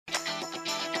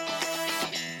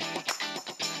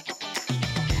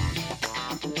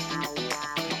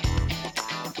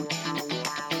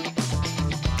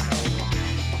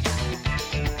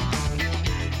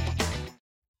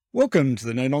Welcome to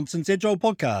the No Nonsense Agile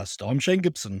Podcast. I'm Shane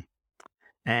Gibson.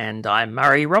 And I'm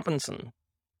Murray Robinson.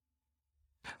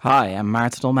 Hi, I'm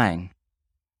Maarten Dolmijn.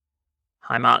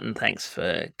 Hi, Martin. Thanks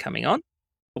for coming on.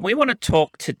 We want to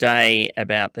talk today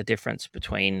about the difference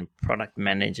between product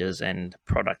managers and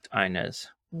product owners.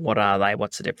 What are they?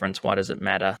 What's the difference? Why does it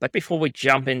matter? But before we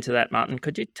jump into that, Martin,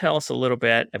 could you tell us a little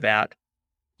bit about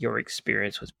your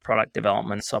experience with product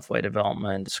development, software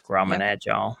development, Scrum, and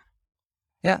Agile?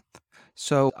 Yeah.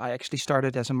 So I actually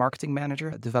started as a marketing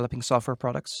manager, developing software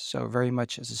products, so very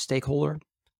much as a stakeholder.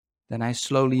 Then I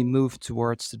slowly moved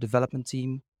towards the development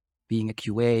team, being a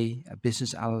QA, a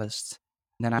business analyst.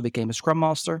 Then I became a Scrum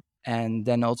Master, and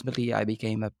then ultimately I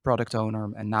became a product owner,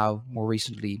 and now more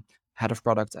recently head of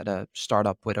product at a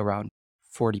startup with around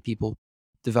 40 people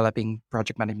developing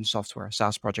project management software,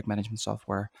 SaaS project management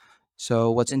software.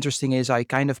 So what's interesting is I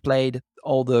kind of played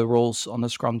all the roles on the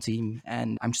Scrum team,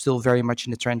 and I'm still very much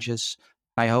in the trenches.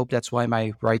 I hope that's why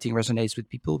my writing resonates with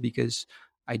people, because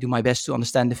I do my best to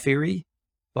understand the theory,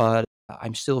 but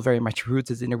I'm still very much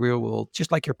rooted in the real world,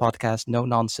 just like your podcast, no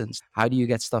nonsense. How do you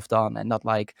get stuff done? And not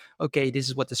like, okay, this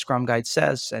is what the Scrum Guide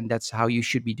says, and that's how you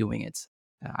should be doing it.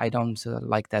 I don't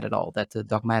like that at all, that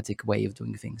dogmatic way of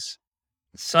doing things.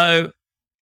 So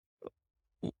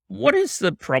what is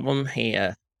the problem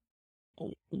here?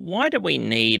 Why do we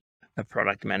need a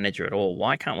product manager at all?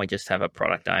 Why can't we just have a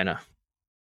product owner?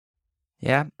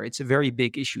 Yeah, it's a very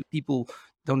big issue. People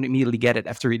don't immediately get it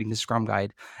after reading the Scrum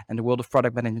Guide, and the world of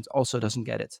product management also doesn't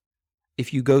get it.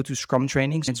 If you go to Scrum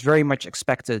trainings, it's very much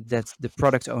expected that the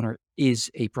product owner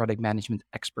is a product management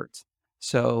expert.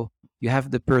 So you have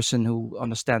the person who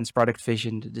understands product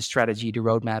vision, the strategy, the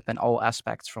roadmap, and all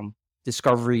aspects from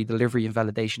discovery, delivery, and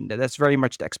validation. That's very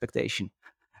much the expectation.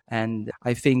 And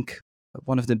I think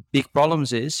one of the big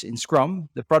problems is in Scrum,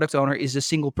 the product owner is a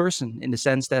single person in the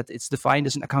sense that it's defined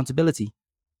as an accountability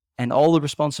and all the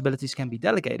responsibilities can be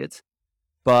delegated.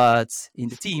 But in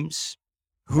the teams,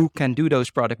 who can do those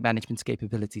product management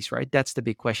capabilities, right? That's the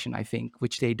big question, I think,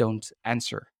 which they don't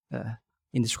answer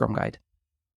in the Scrum Guide.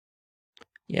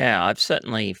 Yeah, I've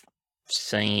certainly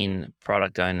seen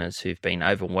product owners who've been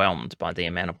overwhelmed by the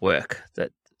amount of work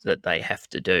that they have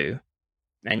to do.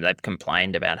 And they've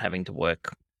complained about having to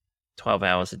work 12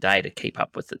 hours a day to keep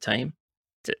up with the team.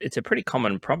 It's a pretty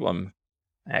common problem.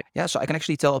 Yeah, so I can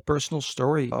actually tell a personal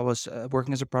story. I was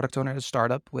working as a product owner at a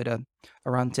startup with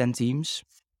around 10 teams.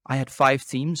 I had 5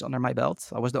 teams under my belt.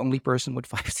 I was the only person with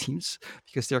 5 teams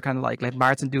because they're kind of like, let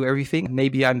Maarten do everything.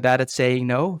 Maybe I'm bad at saying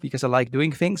no because I like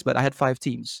doing things, but I had 5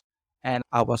 teams and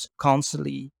I was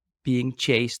constantly being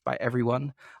chased by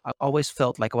everyone. I always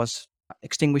felt like I was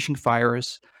extinguishing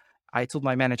fires. I told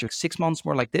my manager 6 months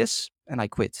more like this and I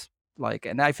quit.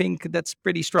 And I think that's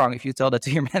pretty strong if you tell that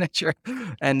to your manager.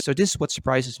 And so this is what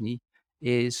surprises me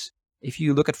is if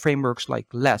you look at frameworks like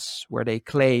Less, where they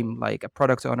claim like a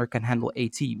product owner can handle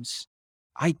 8 teams,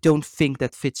 I don't think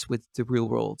that fits with the real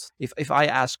world. If I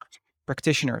ask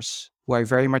practitioners who I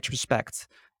very much respect,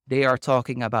 they are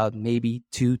talking about maybe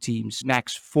 2 teams,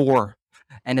 max 4.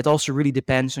 And it also really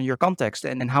depends on your context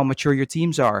and how mature your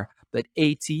teams are. But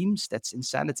 8 teams, that's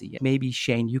insanity. Maybe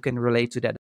Shane, you can relate to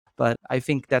that. But I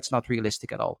think that's not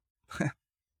realistic at all.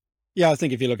 Yeah, I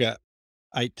think if you look at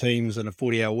 8 teams in a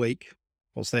 40-hour week,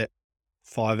 what's that?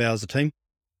 5 hours a team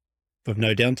with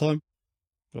no downtime.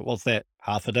 But what's that?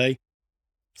 Half a day.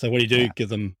 So what do? Yeah. Give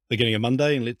them beginning of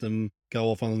Monday and let them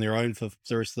go off on their own for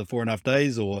the rest of the 4.5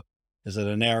 days? Or is it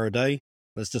an hour a day?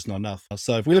 That's just not enough.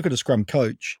 So if we look at a Scrum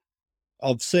coach,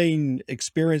 I've seen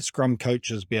experienced Scrum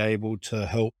coaches be able to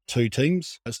help 2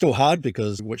 teams. It's still hard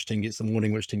because which team gets the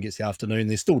morning, which team gets the afternoon.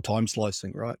 There's still time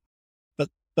slicing, right?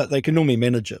 But they can normally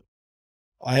manage it.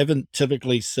 I haven't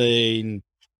typically seen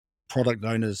product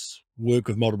owners work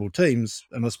with multiple teams.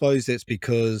 And I suppose that's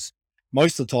because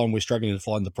most of the time we're struggling to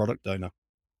find the product owner.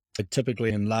 But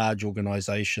typically in large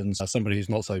organizations, somebody who's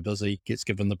not so busy gets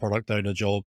given the product owner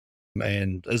job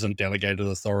and isn't delegated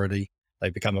authority. They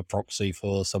become a proxy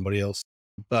for somebody else.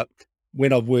 But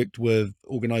when I've worked with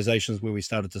organizations where we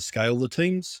started to scale the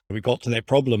teams, we got to that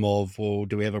problem of, well,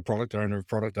 do we have a product owner of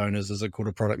product owners? Is it called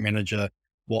a product manager?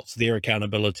 What's their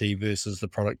accountability versus the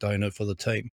product owner for the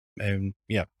team? And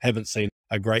yeah, haven't seen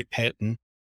a great pattern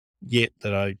yet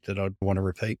that I'd want to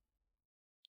repeat.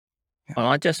 Well,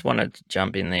 I just wanted to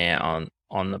jump in there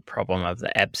on the problem of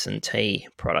the absentee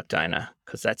product owner,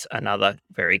 because that's another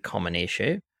very common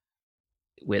issue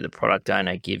where the product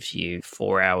owner gives you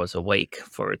 4 hours a week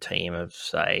for a team of,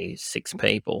 say, 6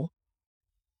 people.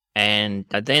 And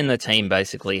then the team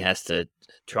basically has to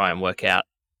try and work out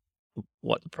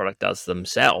what the product does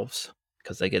themselves,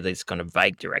 because they get these kind of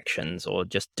vague directions, or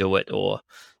just do it, or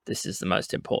this is the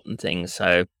most important thing.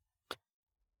 So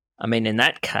I mean, in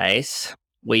that case,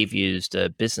 we've used a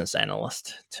business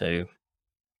analyst to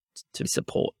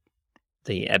support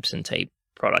the absentee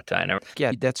product owner.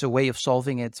 Yeah, that's a way of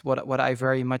solving it. What I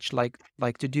very much like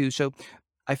to do. So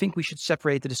I think we should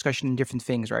separate the discussion in different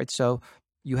things, right? So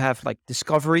you have like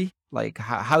discovery, like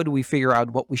how do we figure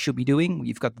out what we should be doing?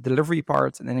 You've got the delivery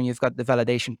part, and then you've got the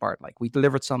validation part. Like we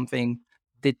delivered something.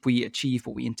 Did we achieve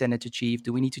what we intended to achieve?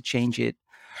 Do we need to change it?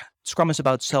 Scrum is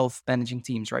about self-managing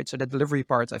teams, right? So the delivery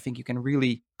part, I think you can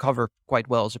really cover quite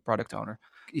well as a product owner.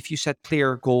 If you set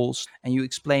clear goals and you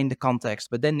explain the context,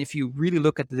 but then if you really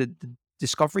look at the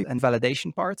discovery and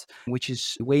validation part, which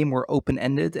is way more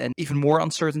open-ended and even more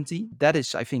uncertainty, that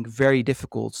is, I think, very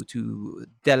difficult to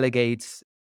delegate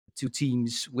to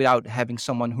teams without having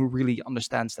someone who really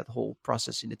understands that whole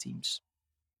process in the teams.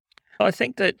 I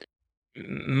think that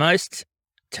most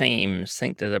teams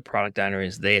think that the product owner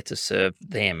is there to serve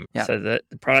them. Yeah. So that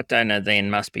the product owner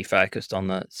then must be focused on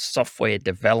the software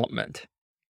development.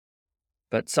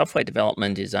 But software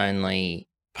development is only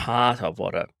part of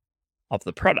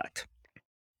the product.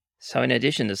 So in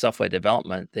addition to software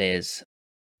development, there's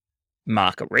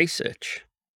market research,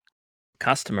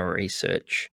 customer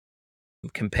research,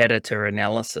 competitor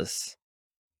analysis,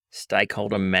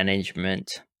 stakeholder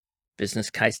management, business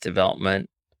case development,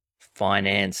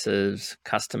 finances,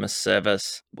 customer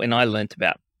service. When I learnt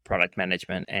about product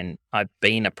management, and I've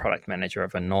been a product manager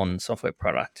of a non-software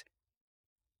product,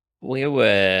 we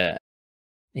were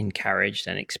encouraged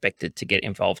and expected to get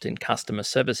involved in customer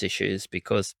service issues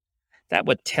because that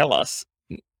would tell us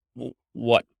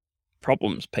what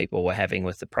problems people were having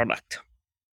with the product.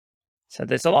 So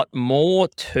there's a lot more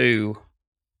to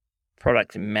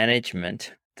product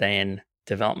management than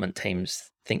development teams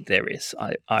think there is,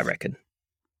 I reckon.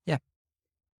 Yeah.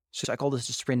 So I call this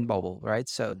the sprint bubble, right?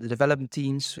 So the development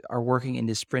teams are working in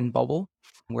this sprint bubble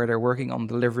where they're working on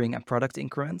delivering a product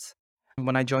increment. And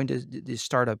when I joined this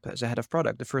startup as a head of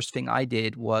product, the first thing I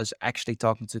did was actually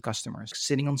talking to customers,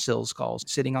 sitting on sales calls,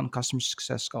 sitting on customer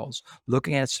success calls,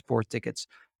 looking at support tickets.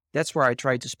 That's where I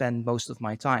try to spend most of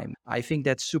my time. I think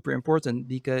that's super important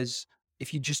because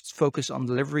if you just focus on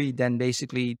delivery, then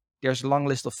basically there's a long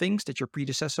list of things that your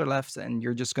predecessor left and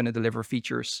you're just going to deliver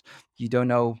features. You don't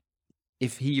know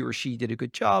if he or she did a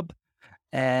good job.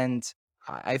 And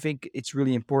I think it's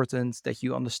really important that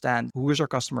you understand who is our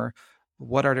customer,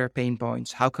 what are their pain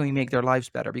points, how can we make their lives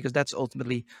better? Because that's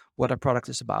ultimately what our product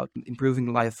is about, improving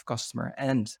the life of customer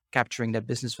and capturing that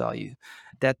business value.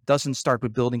 That doesn't start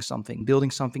with building something. Building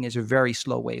something is a very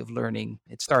slow way of learning.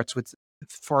 It starts with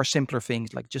far simpler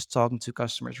things like just talking to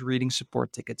customers, reading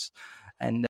support tickets.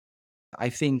 And I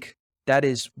think that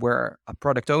is where a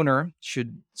product owner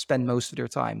should spend most of their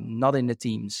time, not in the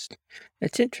teams.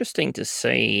 It's interesting to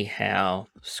see how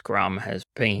Scrum has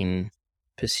been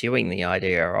pursuing the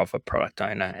idea of a product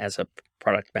owner as a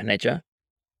product manager.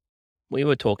 We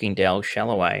were talking to Al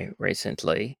Shalloway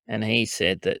recently, and he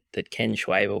said that Ken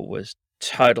Schwabel was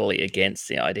totally against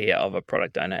the idea of a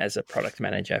product owner as a product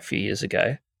manager a few years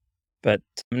ago. But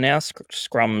now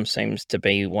Scrum seems to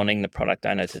be wanting the product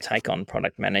owner to take on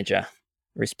product manager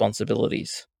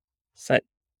responsibilities. Is that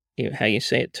how you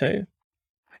see it too?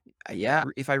 Yeah.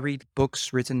 If I read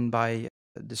books written by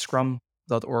the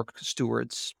Scrum.org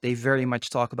stewards, they very much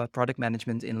talk about product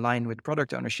management in line with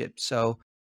product ownership. So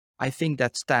I think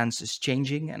that stance is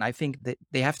changing, and I think that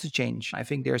they have to change. I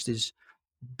think there's this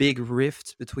big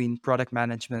rift between product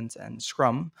management and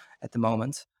Scrum at the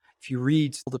moment. If you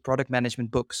read all the product management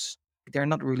books, they're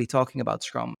not really talking about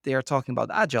Scrum. They are talking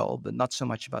about Agile, but not so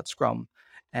much about Scrum.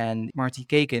 And Marty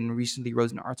Kagan recently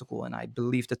wrote an article, and I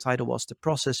believe the title was The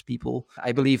Process People.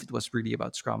 I believe it was really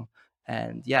about Scrum.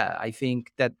 And yeah, I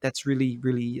think that that's really,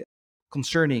 really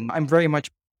concerning. I'm very much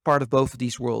part of both of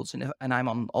these worlds, and I'm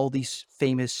on all these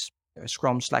famous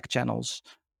Scrum Slack channels.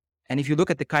 And if you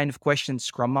look at the kind of questions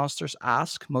Scrum Masters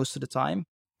ask most of the time,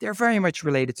 they're very much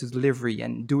related to delivery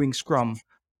and doing Scrum.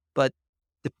 But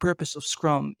the purpose of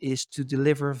Scrum is to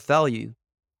deliver value,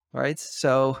 right?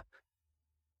 So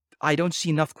I don't see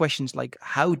enough questions like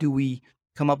how do we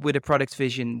come up with a product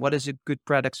vision? What is a good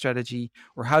product strategy?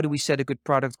 Or how do we set a good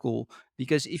product goal?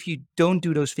 Because if you don't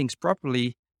do those things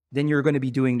properly, then you're going to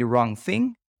be doing the wrong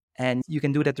thing. And you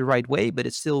can do that the right way, but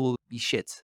it still will be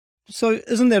shit. So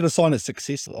isn't that a sign of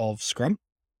success of Scrum?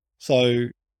 So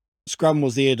Scrum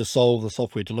was there to solve the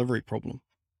software delivery problem.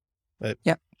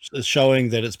 Yeah. It's showing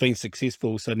that it's been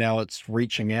successful. So now it's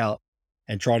reaching out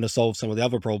and trying to solve some of the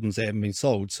other problems that haven't been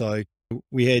solved. So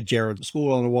we had Jared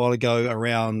School on a while ago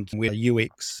around where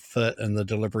UX fit in the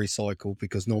delivery cycle,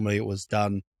 because normally it was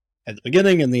done at the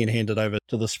beginning and then handed over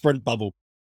to the sprint bubble.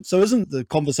 So isn't the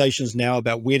conversations now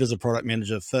about where does a product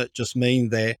manager fit just mean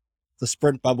that the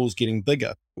sprint bubble's getting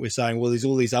bigger. We're saying, well, there's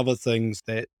all these other things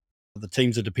that the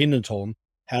teams are dependent on.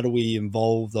 How do we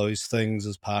involve those things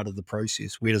as part of the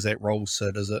process? Where does that role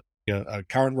sit? Is it a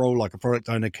current role like a product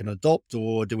owner can adopt,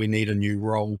 or do we need a new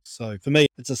role? So for me,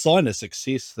 it's a sign of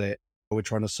success that we're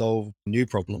trying to solve new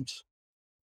problems.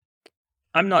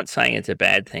 I'm not saying it's a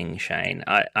bad thing, Shane.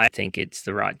 I think it's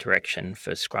the right direction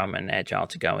for Scrum and Agile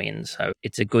to go in. So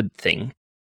it's a good thing.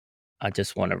 I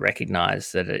just want to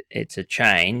recognize that it's a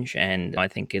change, and I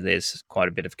think there's quite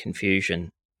a bit of confusion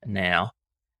now.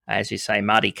 As you say,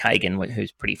 Marty Kagan,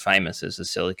 who's pretty famous as a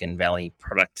Silicon Valley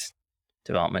product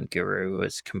development guru,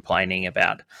 was complaining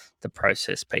about the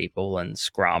process people and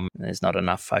Scrum. There's not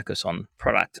enough focus on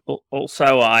product.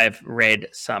 Also, I've read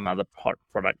some other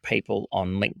product people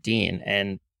on LinkedIn,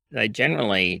 and they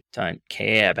generally don't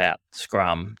care about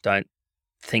Scrum, don't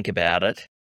think about it.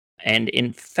 And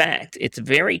in fact, it's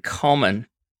very common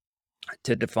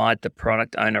to divide the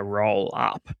product owner role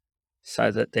up so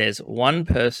that there's one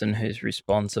person who's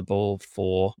responsible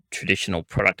for traditional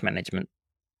product management,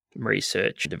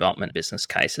 research, development, business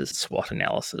cases, SWOT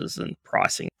analysis, and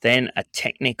pricing. Then a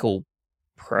technical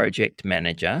project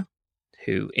manager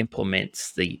who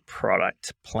implements the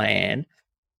product plan,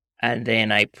 and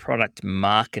then a product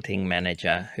marketing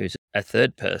manager who's a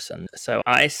third person. So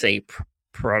I see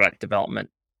product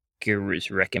development gurus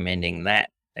recommending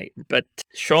that. But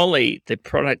surely the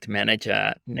product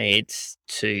manager needs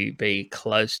to be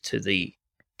close to the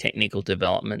technical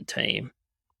development team.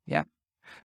 Yeah.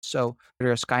 So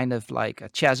there's kind of like a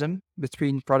chasm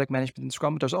between product management and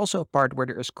Scrum, but there's also a part where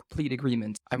there is complete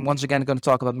agreement. I'm once again going to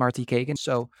talk about Marty Kagan.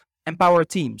 So empower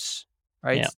teams,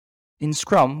 right? Yeah. In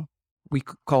Scrum, we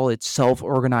call it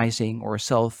self-organizing or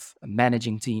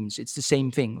self-managing teams. It's the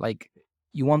same thing. Like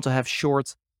you want to have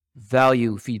short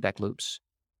value feedback loops.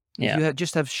 If you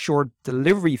just have short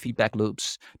delivery feedback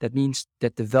loops, that means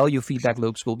that the value feedback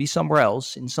loops will be somewhere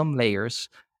else in some layers,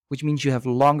 which means you have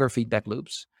longer feedback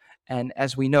loops. And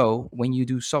as we know, when you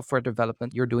do software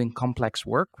development, you're doing complex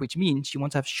work, which means you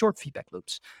want to have short feedback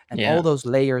loops. And all those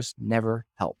layers never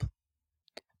help.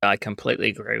 I completely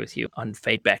agree with you on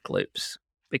feedback loops,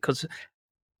 because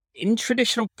in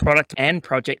traditional product and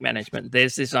project management,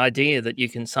 there's this idea that you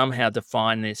can somehow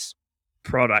define this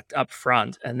product up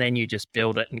front and then you just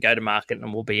build it and go to market and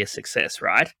it will be a success,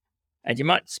 right? And you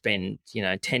might spend,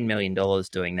 $10 million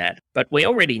doing that. But we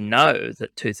already know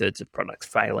that 2/3 of products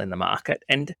fail in the market.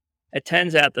 And it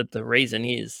turns out that the reason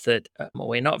is that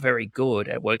we're not very good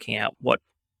at working out what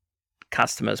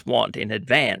customers want in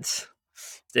advance.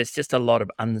 There's just a lot of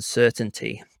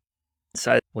uncertainty.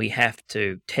 So we have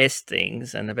to test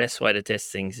things, and the best way to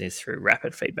test things is through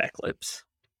rapid feedback loops.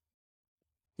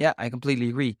 Yeah, I completely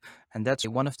agree. And that's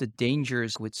one of the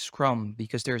dangers with Scrum,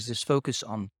 because there's this focus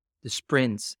on the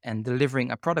sprint and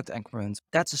delivering a product increment.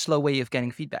 That's a slow way of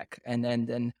getting feedback. And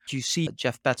then you see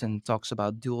Jeff Patton talks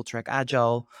about dual track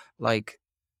agile, like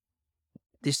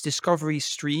this discovery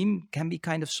stream can be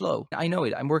kind of slow. I know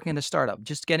it. I'm working in a startup,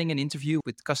 just getting an interview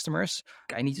with customers.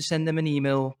 I need to send them an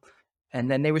email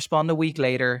and then they respond a week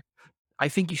later. I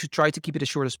think you should try to keep it as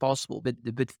short as possible, but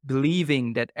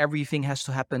believing that everything has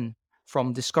to happen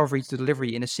from discovery to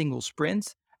delivery in a single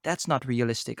sprint, that's not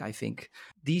realistic, I think.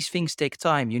 These things take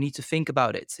time. You need to think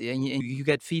about it. And you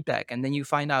get feedback, and then you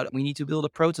find out we need to build a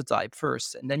prototype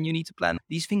first, and then you need to plan.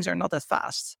 These things are not that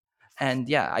fast. And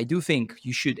yeah, I do think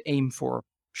you should aim for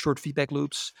short feedback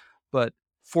loops, but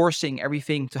forcing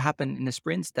everything to happen in a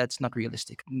sprint, that's not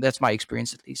realistic. That's my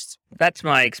experience, at least. That's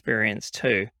my experience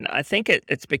too. I think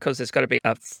it's because there's got to be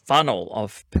a funnel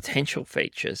of potential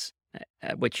features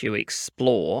which you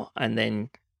explore, and then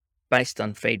based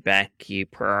on feedback, you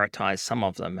prioritize some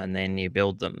of them and then you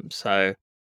build them. So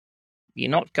you're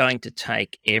not going to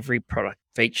take every product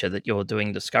feature that you're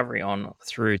doing discovery on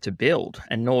through to build,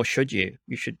 and nor should you.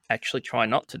 You should actually try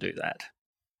not to do that.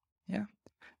 Yeah,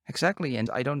 exactly. And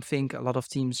I don't think a lot of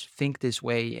teams think this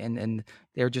way, and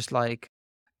they're just like,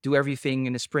 do everything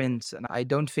in a sprint. And I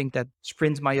don't think that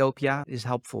sprint myopia is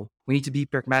helpful. We need to be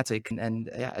pragmatic and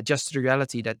adjust to the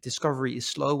reality that discovery is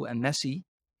slow and messy.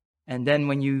 And then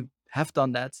when you have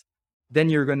done that, then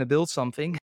you're going to build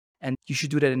something. And you should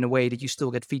do that in a way that you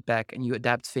still get feedback and you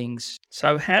adapt things.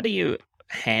 So how do you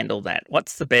handle that?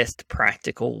 What's the best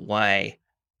practical way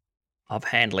of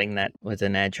handling that with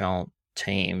an agile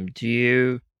team? Do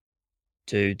you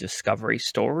do discovery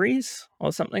stories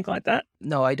or something like that?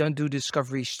 No, I don't do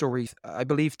discovery stories. I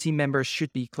believe team members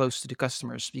should be close to the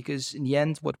customers, because in the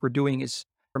end, what we're doing is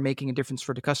we're making a difference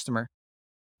for the customer.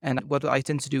 And what I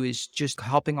tend to do is just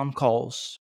hopping on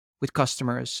calls with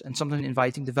customers and sometimes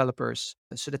inviting developers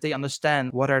so that they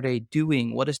understand what are they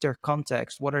doing, what is their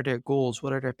context, what are their goals,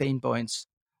 what are their pain points.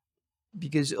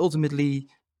 because ultimately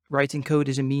writing code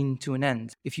is a mean to an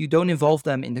end. If you don't involve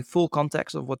them in the full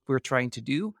context of what we're trying to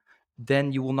do,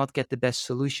 then you will not get the best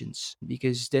solutions,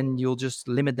 because then you'll just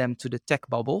limit them to the tech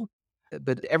bubble.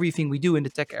 But everything we do in the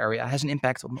tech area has an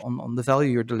impact on the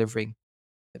value you're delivering.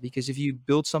 Because if you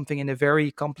build something in a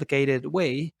very complicated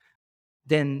way,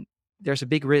 then there's a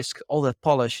big risk all that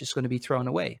polish is going to be thrown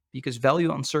away, because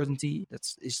value uncertainty,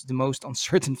 is the most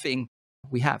uncertain thing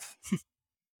we have.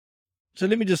 So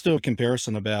let me just do a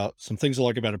comparison about some things I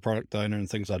like about a product owner and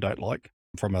things I don't like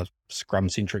from a Scrum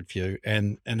centric view,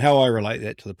 and how I relate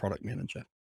that to the product manager.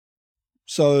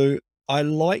 So I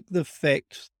like the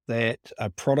fact that a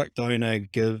product owner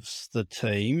gives the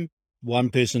team one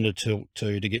person to talk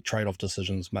to get trade-off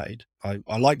decisions made.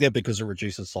 I like that because it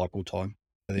reduces cycle time.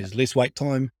 There's less wait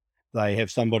time. They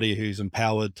have somebody who's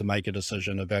empowered to make a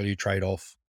decision, a value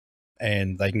trade-off,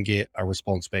 and they can get a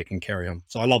response back and carry on.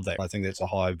 So I love that. I think that's a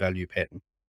high value pattern.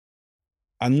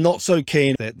 I'm not so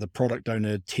keen that the product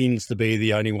owner tends to be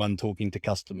the only one talking to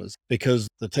customers, because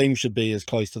the team should be as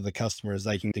close to the customer as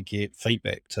they can to get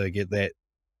feedback, to get that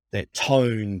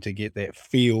tone, to get that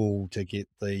feel, to get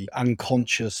the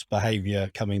unconscious behavior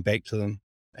coming back to them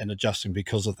and adjusting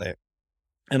because of that.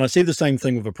 And I see the same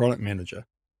thing with a product manager.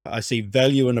 I see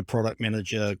value in a product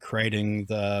manager creating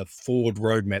the forward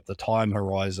roadmap, the time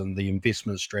horizon, the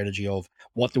investment strategy of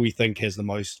what do we think has the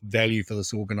most value for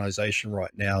this organization right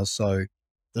now. So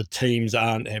the teams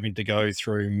aren't having to go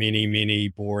through many, many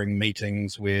boring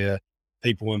meetings where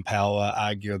people in power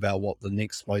argue about what the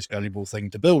next most valuable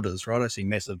thing to build is, right? I see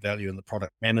massive value in the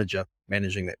product manager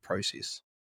managing that process.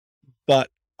 But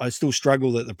I still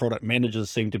struggle that the product managers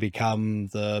seem to become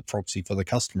the proxy for the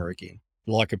customer again,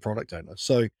 like a product owner.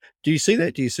 So do you see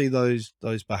that? Do you see those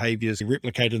behaviors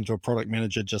replicate into a product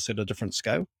manager, just at a different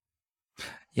scale?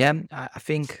 Yeah, I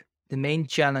think the main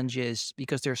challenge is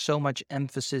because there's so much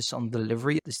emphasis on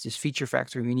delivery. There's this feature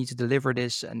factory, we need to deliver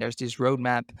this, and there's this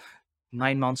roadmap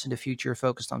 9 months in the future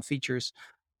focused on features.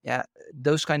 Yeah,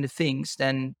 those kind of things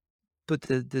then put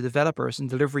the developers in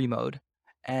delivery mode,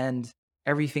 and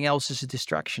everything else is a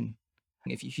distraction.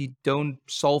 If you don't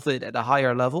solve it at a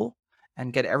higher level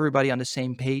and get everybody on the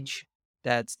same page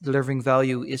that delivering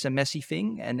value is a messy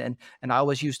thing, and I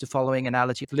always use the following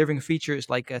analogy: delivering a feature is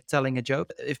like telling a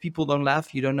joke. If people don't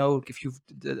laugh, you don't know if you've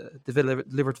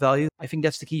delivered value. I think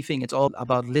that's the key thing. It's all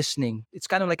about listening. It's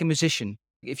kind of like a musician.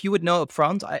 If you would know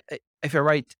upfront, if I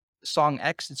write song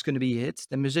X, it's going to be a hit,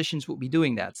 then musicians will be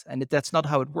doing that, and that's not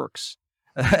how it works.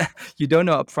 You don't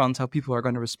know upfront how people are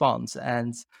going to respond,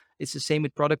 and it's the same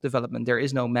with product development. There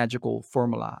is no magical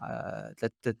formula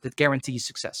that guarantees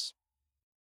success.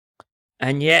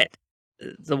 And yet,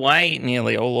 the way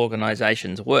nearly all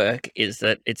organizations work is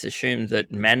that it's assumed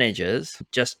that managers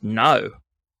just know,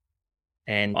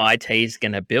 and IT is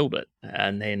going to build it,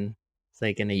 and then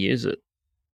they're going to use it.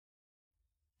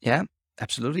 Yeah,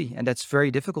 absolutely. And that's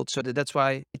very difficult. So that's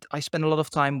why I spend a lot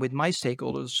of time with my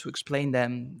stakeholders to explain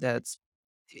them that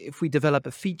if we develop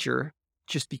a feature,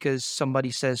 just because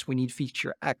somebody says we need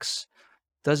feature X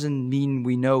doesn't mean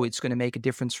we know it's going to make a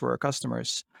difference for our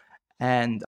customers.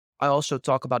 And I also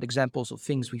talk about examples of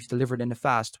things we've delivered in the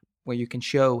past where you can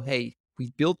show, hey,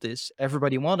 we built this,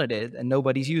 everybody wanted it, and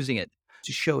nobody's using it.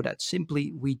 To show that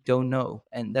simply we don't know.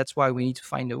 And that's why we need to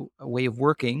find a way of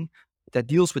working that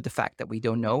deals with the fact that we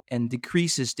don't know and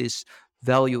decreases this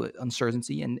value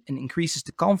uncertainty, and increases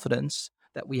the confidence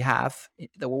that we have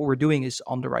that what we're doing is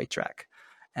on the right track.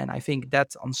 And I think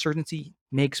that uncertainty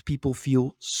makes people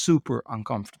feel super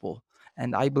uncomfortable.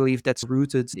 And I believe that's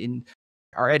rooted in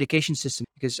our education system,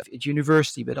 because at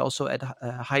university, but also at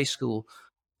high school,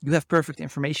 you have perfect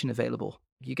information available.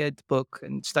 You get the book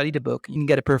and study the book, you can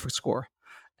get a perfect score.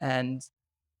 And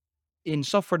in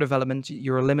software development,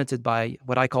 you're limited by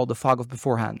what I call the fog of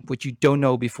beforehand, which you don't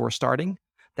know before starting.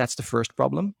 That's the first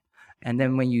problem. And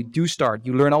then when you do start,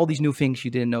 you learn all these new things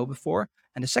you didn't know before.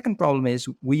 And the second problem is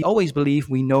we always believe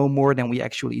we know more than we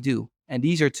actually do. And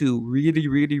these are two really,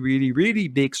 really, really, really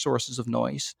big sources of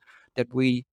noise that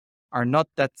we are not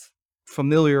that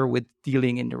familiar with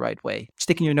dealing in the right way.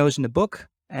 Sticking your nose in the book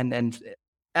and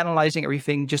analyzing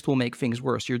everything just will make things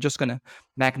worse. You're just going to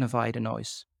magnify the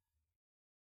noise.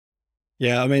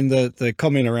 Yeah, I mean, the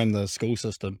comment around the school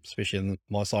system, especially in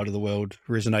my side of the world,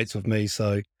 resonates with me.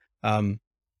 So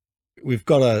we've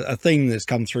got a thing that's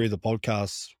come through the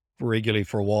podcast regularly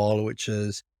for a while, which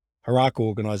is hierarchical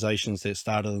organizations that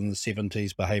started in the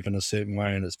 70s behave in a certain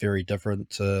way, and it's very different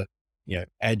to,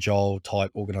 agile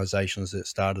type organizations that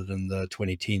started in the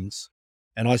 2010s.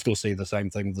 And I still see the same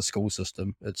thing with the school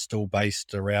system. It's still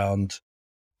based around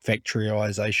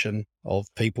factoryization of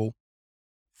people,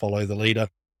 follow the leader.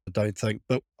 I don't think,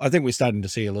 but I think we're starting to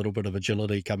see a little bit of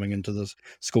agility coming into this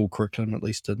school curriculum, at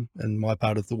least in my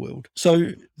part of the world.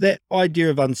 So that idea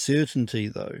of uncertainty,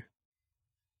 though,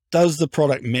 does the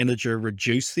product manager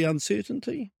reduce the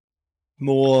uncertainty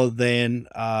more than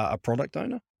a product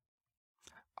owner?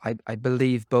 I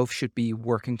believe both should be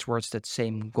working towards that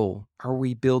same goal. Are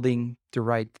we building the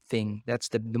right thing? That's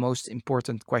the most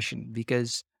important question,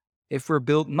 because if we're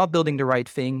not building the right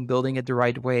thing, building it the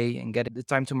right way and getting the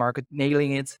time to market,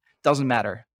 nailing it, doesn't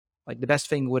matter. Like the best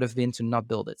thing would have been to not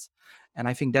build it. And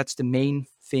I think that's the main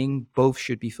thing both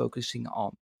should be focusing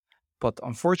on. But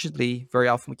unfortunately, very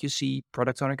often what you see,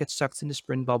 product owner gets sucked in the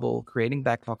sprint bubble, creating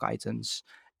backlog items.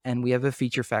 And we have a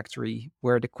feature factory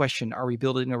where the question, are we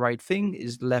building the right thing,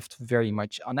 is left very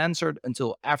much unanswered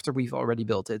until after we've already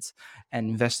built it and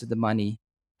invested the money.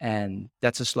 And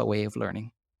that's a slow way of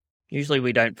learning. Usually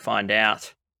we don't find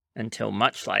out until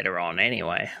much later on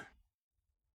anyway.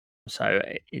 So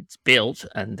it's built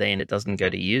and then it doesn't go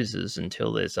to users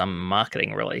until there's some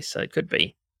marketing release. So it could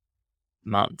be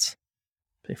months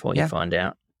before you Yeah. find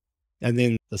out. And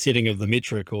then the setting of the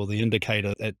metric or the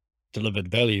indicator that delivered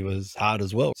value is hard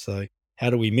as well. So how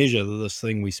do we measure that this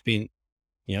thing we spent,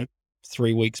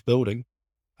 3 weeks building,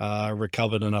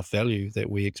 recovered enough value that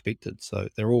we expected? So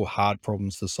they're all hard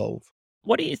problems to solve.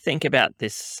 What do you think about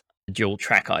this dual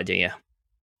track idea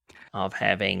of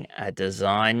having a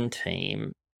design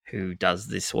team who does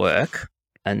this work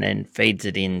and then feeds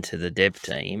it into the dev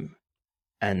team,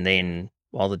 and then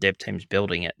while the dev team's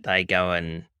building it, they go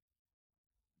and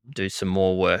do some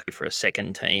more work for a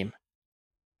second team?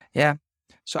 Yeah.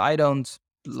 So I don't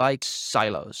like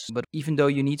silos, but even though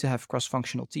you need to have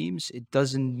cross-functional teams, it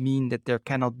doesn't mean that there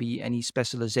cannot be any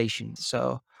specialization.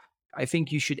 So I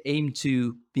think you should aim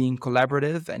to being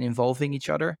collaborative and involving each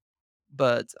other,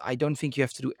 but I don't think you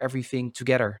have to do everything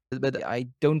together. But I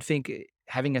don't think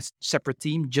having a separate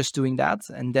team just doing that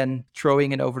and then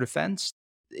throwing it over the fence,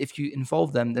 if you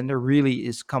involve them, then there really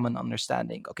is common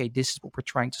understanding. Okay, this is what we're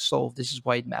trying to solve. This is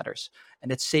why it matters.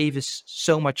 And it saves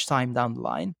so much time down the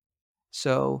line.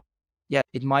 So, yeah,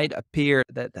 it might appear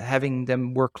that having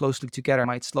them work closely together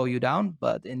might slow you down,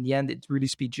 but in the end, it really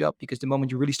speeds you up because the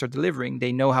moment you really start delivering,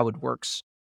 they know how it works.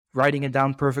 Writing it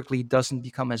down perfectly doesn't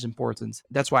become as important.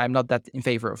 That's why I'm not that in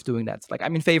favor of doing that. Like,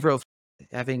 I'm in favor of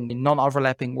having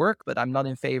non-overlapping work, but I'm not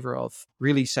in favor of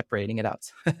really separating it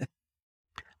out.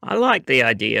 I like the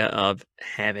idea of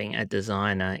having a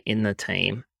designer in the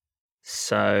team.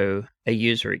 So a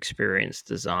user experience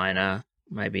designer,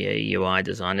 maybe a UI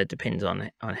designer, depends on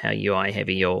how UI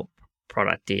heavy your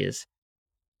product is.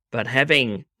 But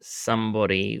having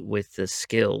somebody with the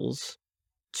skills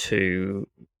to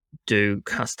do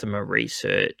customer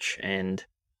research and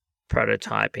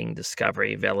prototyping,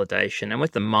 discovery, validation, and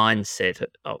with the mindset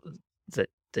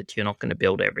that you're not going to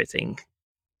build everything.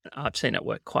 I've seen it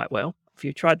work quite well. Have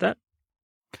you tried that?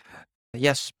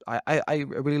 Yes, I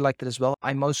really liked it as well.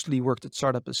 I mostly worked at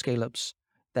startup and scale-ups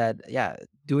that, yeah,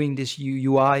 doing this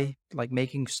UI, like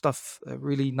making stuff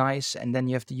really nice. And then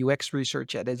you have the UX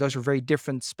research. Yeah, those are very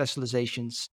different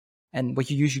specializations. And what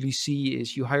you usually see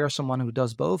is you hire someone who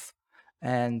does both.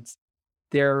 And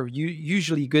they're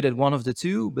usually good at one of the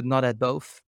two, but not at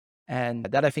both. And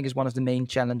that I think is one of the main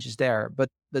challenges there. But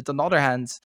on the other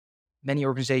hand, many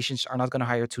organizations are not going to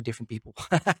hire two different people.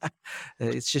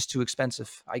 It's just too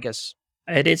expensive, I guess.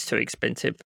 It is too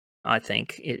expensive, I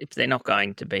think, if they're not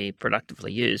going to be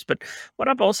productively used. But what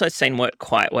I've also seen work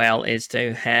quite well is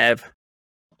to have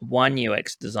one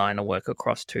UX designer work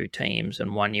across two teams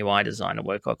and one UI designer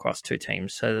work across two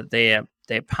teams, so that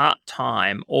they're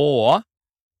part-time. Or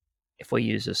if we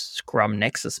use a Scrum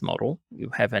Nexus model,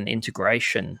 you have an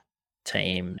integration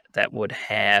team that would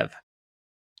have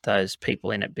those people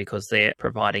in it because they're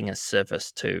providing a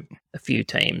service to a few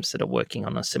teams that are working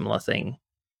on a similar thing.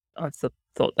 I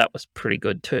thought that was pretty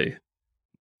good too.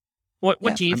 What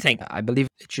Yeah, do you think? I believe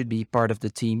it should be part of the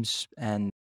teams, and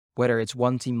whether it's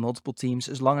one team, multiple teams,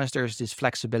 as long as there's this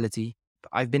flexibility.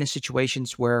 I've been in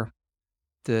situations where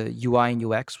the UI and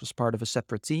UX was part of a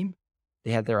separate team.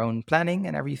 They had their own planning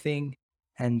and everything.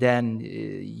 And then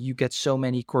you get so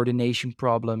many coordination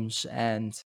problems,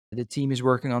 and the team is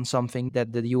working on something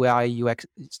that the UI UX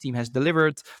team has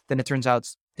delivered. Then it turns out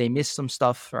they missed some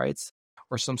stuff, right?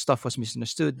 Or some stuff was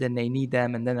misunderstood. Then they need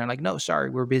them. And then they're like, no, sorry,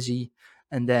 we're busy.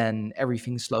 And then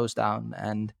everything slows down.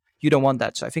 And you don't want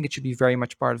that. So I think it should be very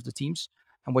much part of the teams.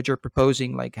 And what you're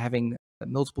proposing, like having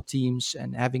multiple teams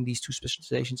and having these two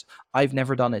specializations, I've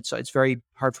never done it, so it's very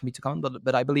hard for me to comment.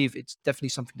 But I believe it's definitely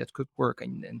something that could work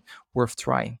and worth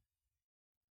trying.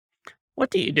 What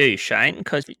do you do, Shane?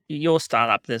 Because your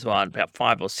startup, there's about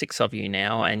 5 or 6 of you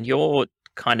now, and you're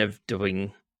kind of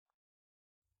doing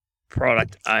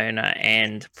product owner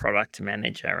and product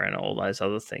manager and all those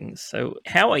other things. So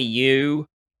how are you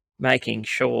making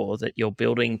sure that you're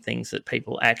building things that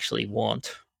people actually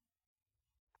want?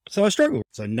 So I struggle.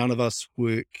 So none of us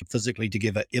work physically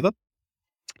together ever.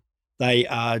 They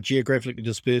are geographically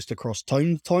dispersed across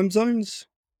time zones.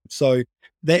 So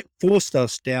that forced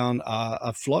us down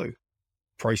a flow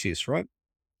process, right?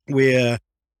 Where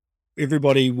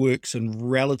everybody works in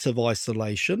relative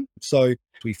isolation. So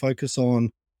we focus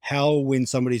on how, when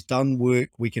somebody's done work,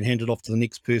 we can hand it off to the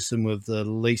next person with the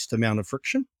least amount of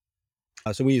friction.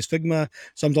 So we use Figma.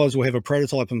 Sometimes we'll have a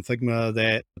prototype in Figma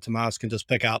that Tomas can just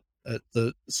pick up.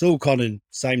 The still kind of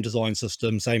same design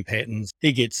system, same patterns.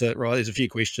 He gets it, right? There's a few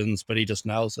questions, but he just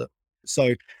nails it.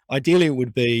 So ideally it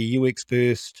would be UX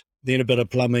first, then a bit of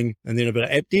plumbing, and then a bit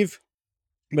of app dev.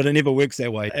 But it never works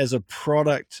that way. As a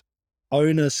product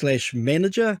owner /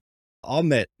 manager, I'm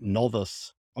that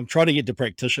novice. I'm trying to get to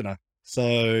practitioner.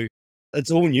 So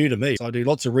it's all new to me. So I do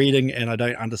lots of reading and I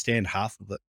don't understand half of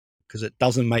it because it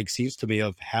doesn't make sense to me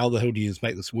of how the hell do you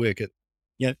make this work? It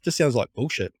just sounds like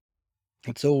bullshit.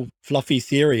 It's all fluffy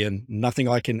theory and nothing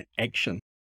I can action.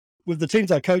 With the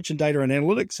teams I coach in data and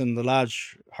analytics and the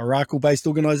large hierarchical-based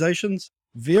organizations,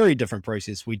 very different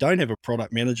process. We don't have a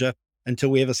product manager until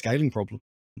we have a scaling problem.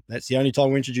 That's the only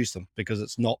time we introduce them because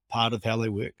it's not part of how they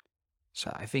work.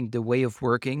 So I think the way of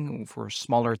working for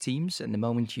smaller teams and the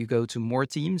moment you go to more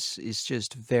teams is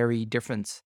just very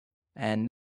different. And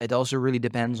it also really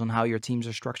depends on how your teams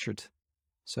are structured.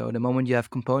 So the moment you have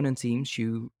component teams,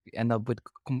 you end up with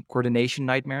coordination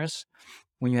nightmares.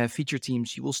 When you have feature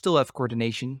teams, you will still have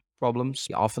coordination problems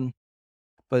often,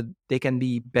 but they can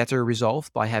be better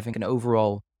resolved by having an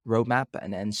overall roadmap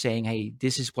and saying, hey,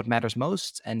 this is what matters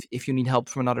most. And if you need help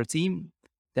from another team,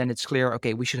 then it's clear,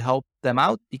 okay, we should help them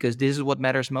out because this is what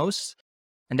matters most.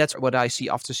 And that's what I see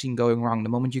often seen going wrong. The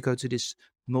moment you go to this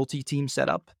multi-team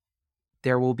setup,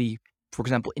 there will be, for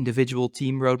example, individual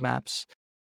team roadmaps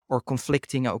or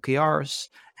conflicting OKRs,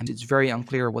 and it's very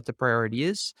unclear what the priority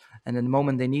is. And then the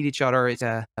moment they need each other, it's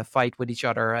a fight with each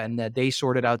other, and they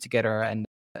sort it out together. And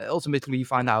ultimately, you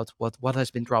find out what has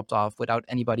been dropped off without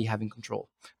anybody having control.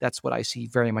 That's what I see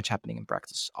very much happening in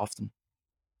practice often.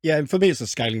 Yeah, and for me, it's a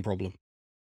scaling problem.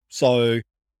 So,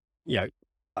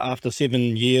 after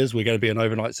 7 years, we're going to be an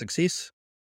overnight success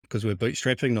because we're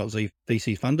bootstrapping, not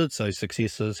VC funded. So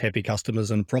success is happy customers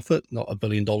and profit, not $1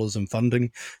 billion in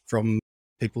funding from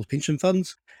people's pension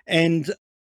funds. And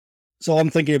so I'm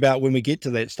thinking about when we get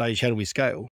to that stage, how do we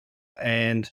scale?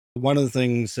 And one of the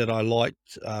things that I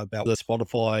liked about the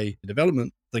Spotify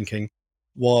development thinking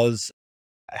was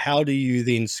how do you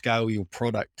then scale your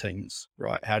product teams,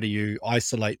 right? How do you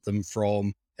isolate them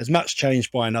from as much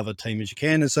change by another team as you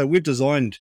can? And so we've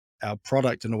designed our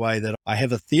product in a way that I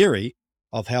have a theory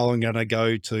of how I'm going to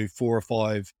go to 4 or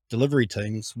 5 delivery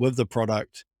teams with the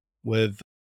product with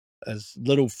as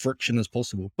little friction as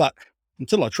possible. But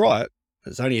until I try it,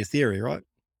 it's only a theory, right?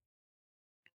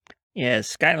 Yeah,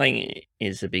 scaling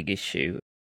is a big issue.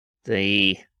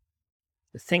 The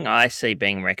thing I see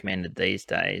being recommended these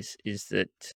days is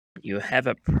that you have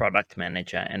a product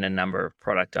manager and a number of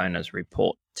product owners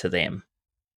report to them.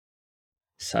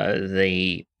 So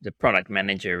the product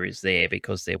manager is there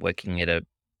because they're working at a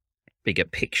bigger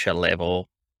picture level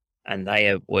and they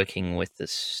are working with the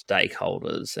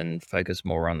stakeholders and focus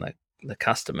more on the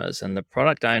customers. And the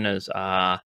product owners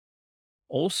are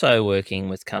also working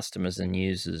with customers and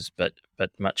users, but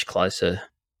much closer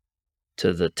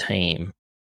to the team.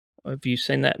 Have you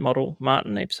seen that model,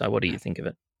 Martin? If so, what do you think of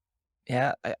it?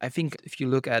 Yeah, I think if you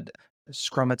look at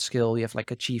Scrum at scale, you have like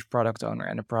a chief product owner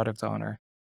and a product owner.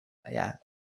 Yeah,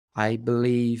 I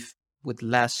believe with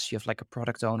less, you have like a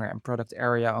product owner and product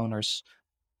area owners.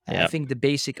 And I Yeah. think the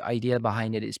basic idea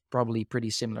behind it is probably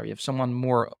pretty similar. You have someone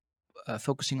more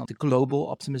focusing on the global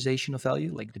optimization of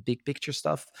value, like the big picture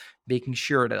stuff, making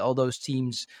sure that all those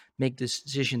teams make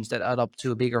decisions that add up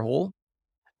to a bigger whole.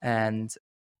 And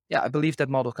yeah, I believe that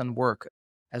model can work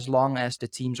as long as the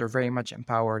teams are very much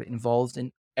empowered, involved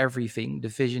in everything, the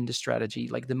vision, the strategy.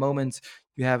 Like the moment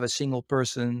you have a single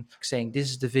person saying, this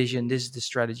is the vision, this is the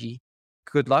strategy,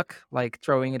 good luck, like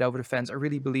throwing it over the fence. I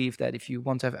really believe that if you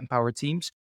want to have empowered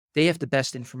teams, they have the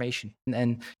best information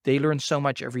and they learn so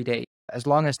much every day. As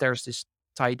long as there's this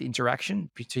tight interaction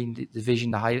between the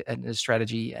vision, the high and the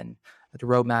strategy and the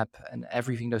roadmap and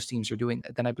everything those teams are doing,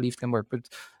 then I believe it can work. But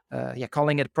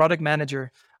calling it product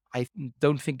manager, I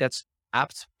don't think that's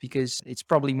apt because it's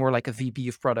probably more like a VP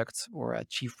of product or a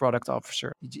chief product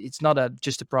officer. It's not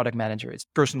just a product manager. It's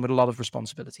a person with a lot of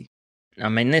responsibility. I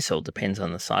mean, this all depends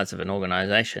on the size of an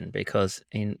organization because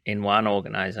in one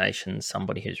organization,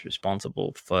 somebody who's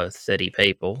responsible for 30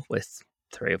 people with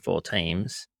 3 or 4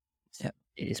 teams Yeah.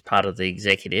 is part of the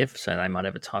executive, so they might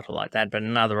have a title like that. But in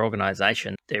another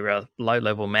organization, they're a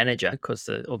low-level manager because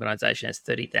the organization has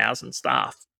 30,000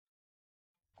 staff.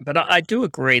 But I do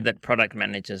agree that product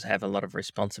managers have a lot of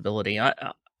responsibility.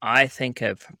 I think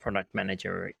of product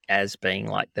manager as being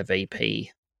like the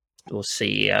VP or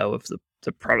CEO of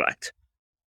the product.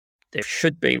 They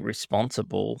should be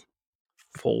responsible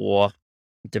for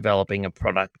developing a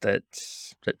product that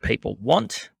people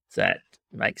want, that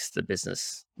makes the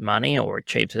business money or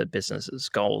achieves the business's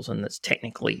goals, and that's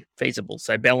technically feasible.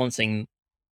 So balancing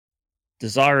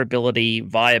desirability,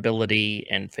 viability,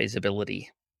 and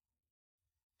feasibility.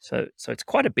 So it's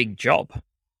quite a big job.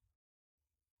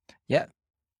 Yeah.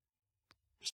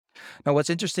 Now, what's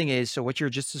interesting is, so what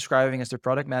you're just describing as the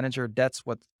product manager, that's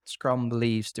what Scrum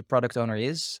believes the product owner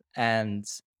is. And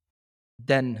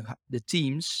then the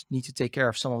teams need to take care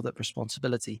of some of that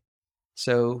responsibility.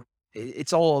 So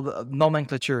it's all a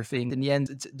nomenclature thing. In the end,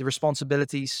 it's the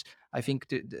responsibilities, I think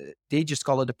they just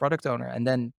call it the product owner. And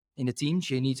then in the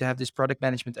teams, you need to have this product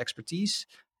management expertise.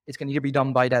 It can either be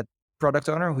done by that product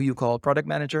owner, who you call a product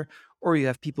manager, or you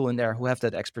have people in there who have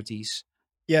that expertise.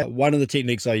 Yeah, one of the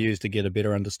techniques I use to get a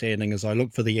better understanding is I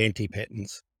look for the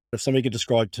anti-patterns. If somebody could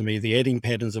describe to me the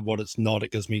anti-patterns of what it's not,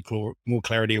 it gives me more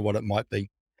clarity of what it might be.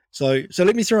 So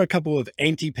let me throw a couple of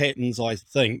anti-patterns, I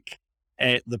think,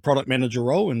 at the product manager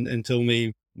role and tell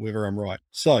me whether I'm right.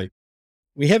 So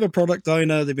we have a product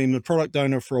owner. They've been the product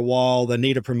owner for a while. They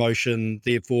need a promotion.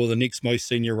 Therefore, the next most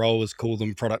senior role is called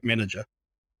them product manager.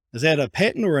 Is that a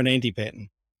pattern or an anti-pattern?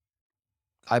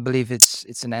 I believe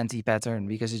it's an anti-pattern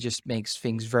because it just makes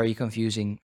things very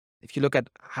confusing. If you look at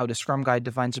how the Scrum Guide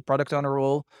defines a product owner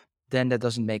role, then that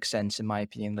doesn't make sense in my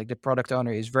opinion. Like the product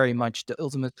owner is very much the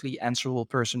ultimately answerable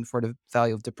person for the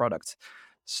value of the product.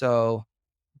 So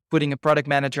putting a product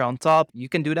manager on top, you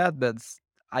can do that, but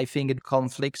I think it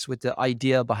conflicts with the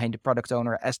idea behind the product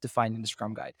owner as defined in the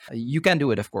Scrum Guide. You can do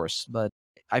it, of course, but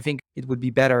I think it would be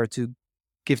better to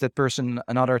give that person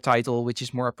another title which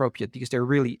is more appropriate because they're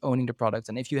really owning the product.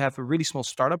 And if you have a really small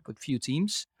startup with few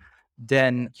teams,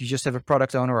 then you just have a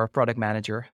product owner or a product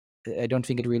manager. I don't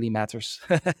think it really matters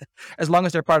as long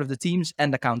as they're part of the teams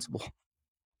and accountable.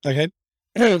 Okay.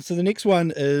 So the next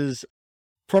one is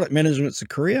product management's a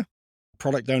career,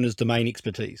 product owner's domain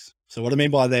expertise. So what I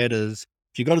mean by that is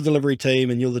if you've got a delivery team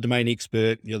and you're the domain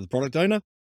expert, you're the product owner.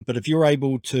 But if you're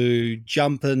able to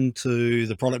jump into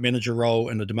the product manager role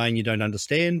in a domain you don't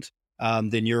understand,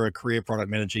 then you're a career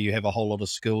product manager. You have a whole lot of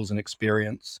skills and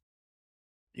experience.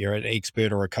 You're an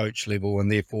expert or a coach level, and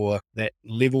therefore that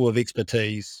level of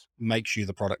expertise makes you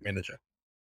the product manager.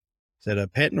 Is that a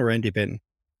pattern or anti-pattern?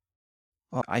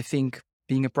 Well, I think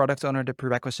being a product owner, the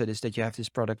prerequisite is that you have this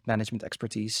product management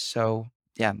expertise. So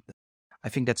yeah, I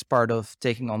think that's part of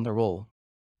taking on the role.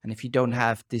 And if you don't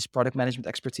have this product management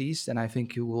expertise, then I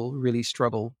think you will really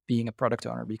struggle being a product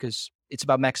owner because it's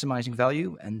about maximizing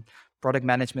value, and product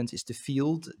management is the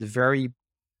field, the very,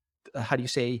 how do you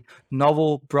say,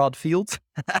 novel, broad field.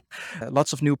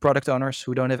 Lots of new product owners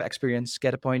who don't have experience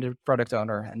get appointed product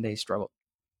owner and they struggle.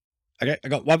 Okay, I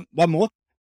got one more.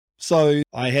 So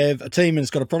I have a team and it's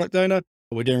got a product owner.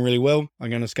 We're doing really well. I'm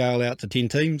going to scale out to 10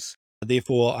 teams.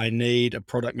 Therefore, I need a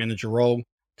product manager role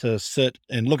to sit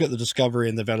and look at the discovery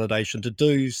and the validation, to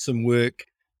do some work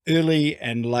early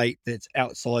and late that's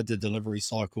outside the delivery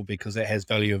cycle because that has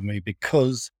value of me,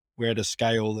 because we're at a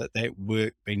scale that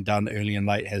work being done early and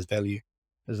late has value.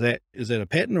 Is that a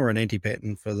pattern or an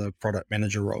anti-pattern for the product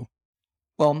manager role?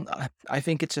 Well, I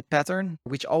think it's a pattern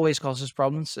which always causes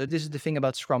problems. This is the thing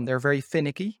about Scrum. They're very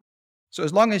finicky. So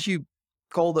as long as you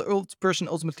call the person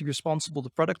ultimately responsible the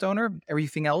product owner,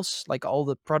 everything else, like all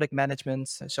the product management.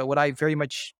 So what I very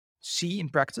much see in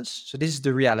practice, so this is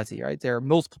the reality, right? There are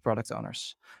multiple product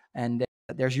owners, and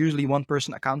there's usually one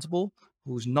person accountable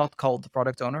who's not called the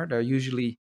product owner. They're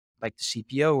usually like the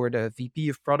CPO or the VP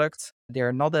of product.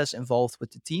 They're not as involved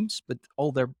with the teams, but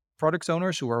all their product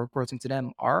owners who are reporting to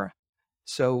them are.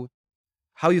 So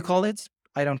how you call it,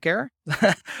 I don't care.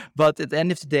 But at the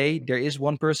end of the day, there is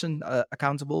one person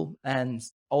accountable, and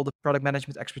all the product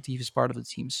management expertise is part of the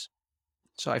teams.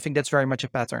 So I think that's very much a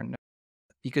pattern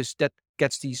because that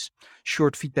gets these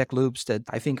short feedback loops that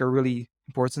I think are really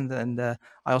important. And I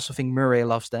also think Murray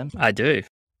loves them. I do.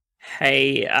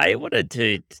 Hey, I wanted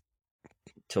to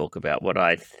talk about what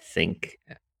I think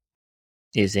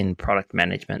is in product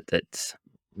management that's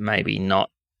maybe not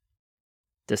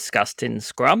discussed in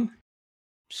Scrum.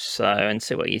 So, and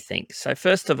see what you think. So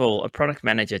first of all, a product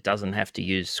manager doesn't have to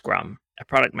use Scrum. A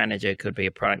product manager could be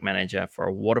a product manager for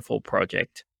a waterfall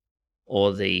project,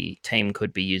 or the team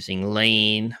could be using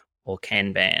Lean or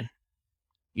Kanban.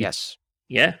 Yes.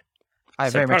 Yeah? I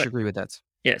So very much product, agree with that.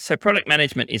 yeah, so product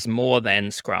management is more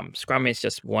than Scrum. Scrum is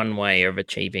just one way of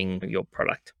achieving your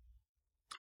product.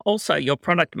 Also, your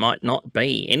product might not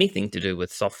be anything to do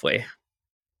with software.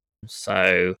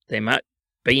 So there might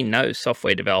be no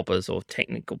software developers or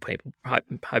technical people.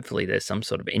 Hopefully, there's some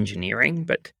sort of engineering,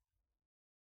 but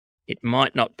it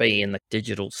might not be in the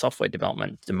digital software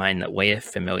development domain that we're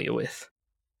familiar with.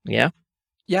 Yeah.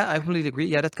 Yeah, I completely agree.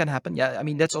 Yeah, that can happen. Yeah, I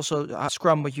mean, that's also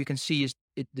Scrum. What you can see is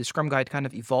the Scrum Guide kind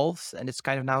of evolves, and it's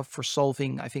kind of now for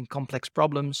solving, I think, complex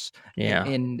problems. Yeah.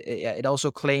 And yeah, it also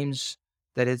claims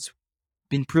that it's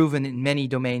been proven in many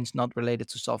domains not related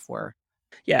to software.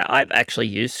 Yeah. I've actually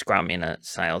used Scrum in a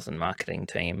sales and marketing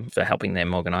team for helping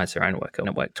them organize their own work, and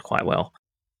it worked quite well.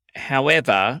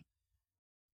 However,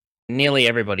 nearly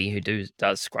everybody who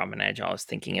does Scrum and Agile is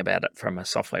thinking about it from a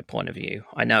software point of view.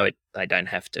 I know they don't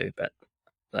have to, but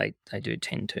they do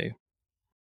tend to.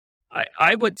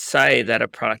 I would say that a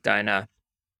product owner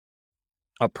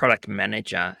or product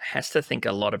manager has to think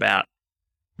a lot about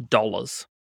dollars.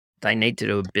 They need to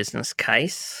do a business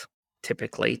case,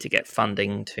 typically, to get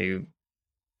funding to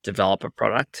develop a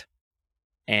product.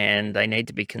 And they need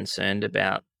to be concerned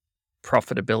about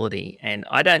profitability. And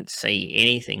I don't see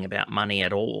anything about money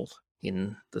at all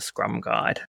in the Scrum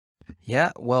Guide.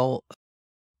 Yeah, well,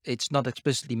 it's not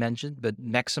explicitly mentioned, but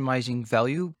maximizing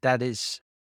value, that is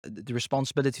the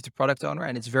responsibility to product owner,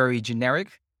 and it's very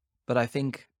generic. But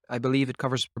I believe it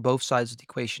covers for both sides of the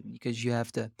equation, because you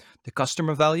have the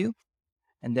customer value,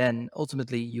 and then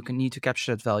ultimately you can need to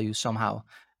capture that value somehow.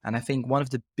 And I think one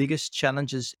of the biggest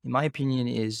challenges, in my opinion,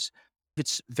 is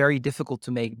it's very difficult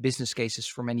to make business cases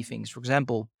for many things. For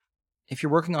example, if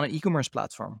you're working on an e-commerce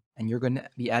platform and you're going to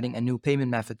be adding a new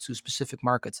payment method to a specific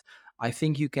market, I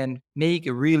think you can make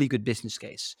a really good business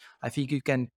case. I think you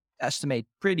can estimate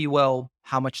pretty well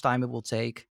how much time it will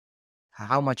take,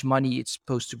 how much money it's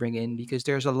supposed to bring in, because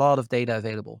there's a lot of data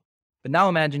available. But now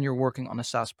imagine you're working on a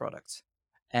SaaS product,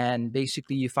 and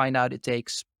basically you find out it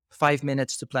takes 5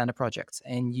 minutes to plan a project,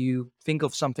 and you think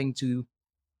of something to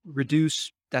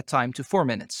reduce that time to 4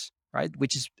 minutes, right?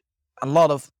 Which is a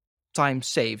lot of time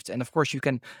saved. And of course, you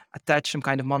can attach some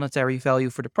kind of monetary value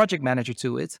for the project manager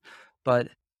to it. But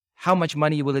how much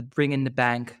money will it bring in the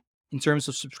bank in terms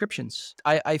of subscriptions?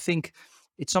 I think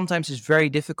it sometimes is very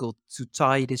difficult to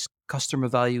tie this customer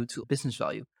value to business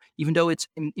value, even though it's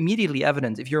immediately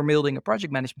evident if you're building a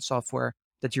project management software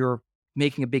that you're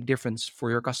making a big difference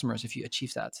for your customers if you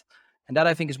achieve that. And that,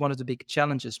 I think, is one of the big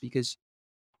challenges, because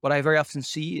what I very often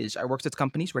see is I worked at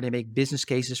companies where they make business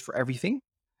cases for everything,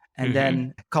 and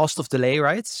then cost of delay,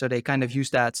 right? So they kind of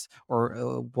use that,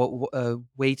 or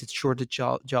weighted shorted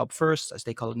job first, as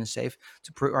they call it in SAFe,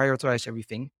 to prioritize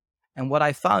everything. And what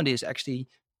I found is actually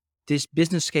this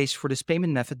business case for this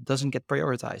payment method doesn't get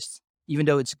prioritized, even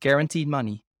though it's guaranteed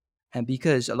money. And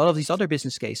because a lot of these other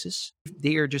business cases,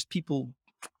 they are just people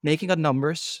making up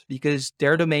numbers because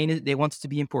their domain, they want it to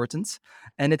be important,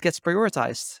 and it gets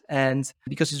prioritized. And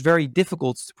because it's very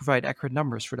difficult to provide accurate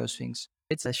numbers for those things,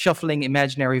 it's a shuffling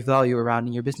imaginary value around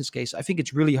in your business case. I think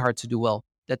it's really hard to do well.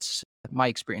 That's my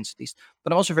experience, at least.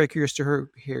 But I'm also very curious to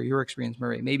hear your experience,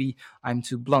 Murray. Maybe I'm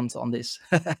too blunt on this.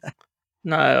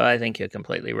 No, I think you're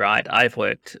completely right. I've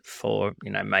worked for,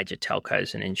 major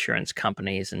telcos and insurance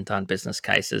companies and done business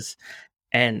cases.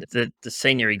 And the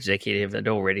senior executive had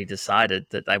already decided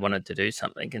that they wanted to do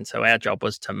something. And so our job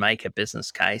was to make a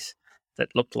business case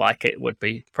that looked like it would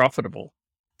be profitable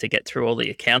to get through all the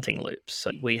accounting loops.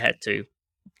 So we had to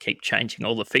keep changing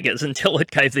all the figures until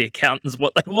it gave the accountants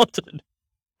what they wanted.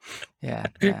 Yeah.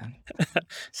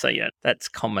 So, yeah, that's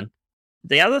common.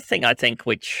 The other thing I think,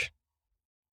 which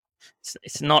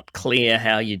it's not clear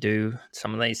how you do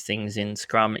some of these things in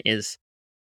Scrum, is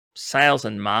sales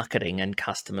and marketing and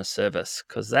customer service,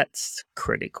 because that's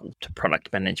critical to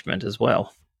product management as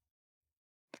well.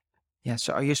 Yeah.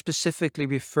 So are you specifically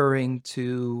referring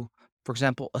to, for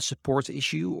example, a support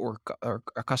issue, or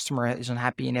a customer is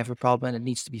unhappy and have a problem and it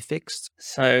needs to be fixed?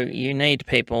 So you need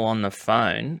people on the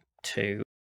phone to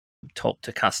talk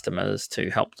to customers, to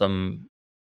help them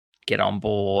get on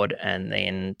board, and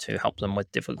then to help them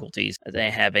with difficulties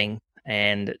they're having,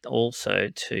 and also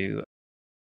to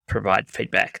provide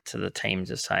feedback to the team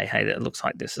to say, hey, it looks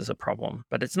like this is a problem.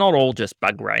 But it's not all just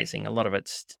bug raising. A lot of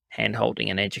it's hand-holding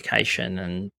and education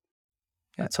and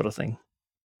that sort of thing.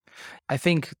 I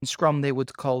think in Scrum, they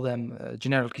would call them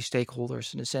generically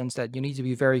stakeholders, in the sense that you need to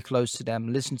be very close to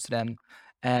them, listen to them,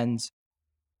 and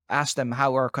ask them,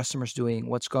 how are customers doing?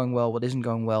 What's going well? What isn't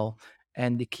going well?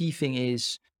 And the key thing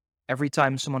is, every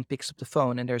time someone picks up the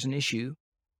phone and there's an issue,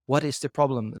 what is the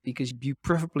problem? Because you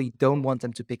preferably don't want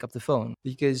them to pick up the phone,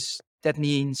 because that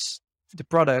means the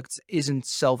product isn't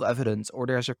self-evident, or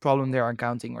there's a problem they're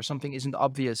encountering, or something isn't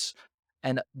obvious.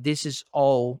 And this is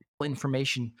all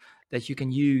information that you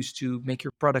can use to make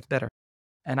your product better.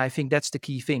 And I think that's the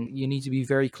key thing. You need to be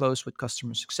very close with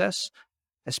customer success,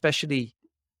 especially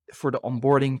for the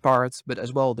onboarding part, but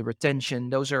as well the retention.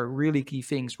 Those are really key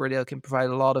things where they can provide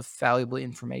a lot of valuable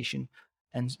information.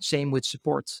 And same with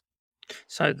support.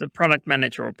 So the product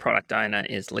manager or product owner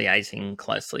is liaising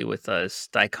closely with those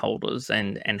stakeholders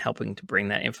and helping to bring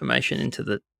that information into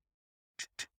the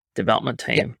development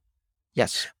Yeah. team.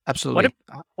 Yes, absolutely.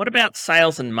 What about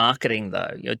sales and marketing,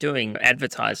 though? You're doing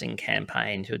advertising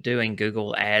campaigns, you're doing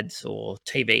Google ads or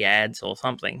TV ads or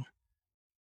something.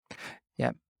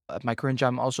 Yeah. At my current job,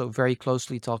 I'm also very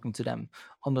closely talking to them,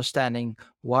 understanding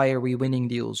why are we winning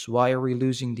deals? Why are we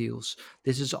losing deals?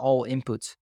 This is all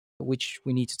input which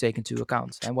we need to take into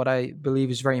account. And what I believe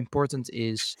is very important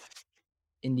is,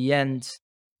 in the end,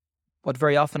 what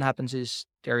very often happens is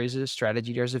there is a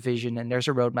strategy, there's a vision, and there's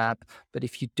a roadmap. But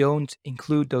if you don't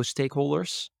include those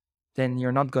stakeholders, then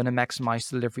you're not going to maximize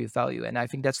the delivery of value. And I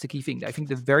think that's the key thing. I think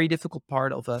the very difficult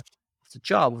part of the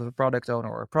job of a product owner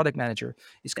or a product manager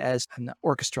is as an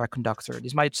orchestra conductor.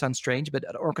 This might sound strange, but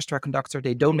an orchestra conductor,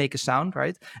 they don't make a sound,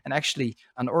 right? And actually,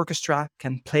 an orchestra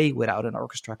can play without an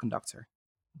orchestra conductor.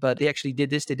 But they actually did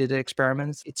this. They did an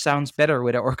experiment. It sounds better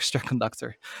with an orchestra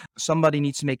conductor. Somebody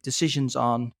needs to make decisions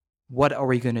on what are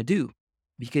we going to do?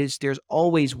 Because there's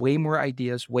always way more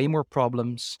ideas, way more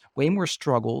problems, way more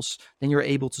struggles than you're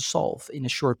able to solve in a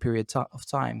short period of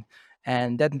time.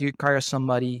 And that requires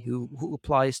somebody who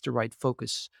applies the right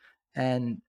focus.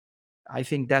 And I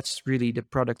think that's really the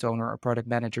product owner or product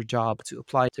manager job, to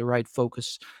apply the right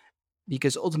focus,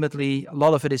 because ultimately a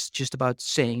lot of it is just about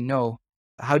saying no.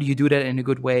 How do you do that in a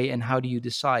good way? And how do you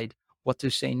decide what to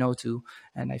say no to?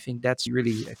 And I think that's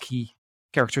really a key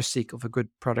characteristic of a good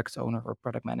product owner or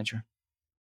product manager.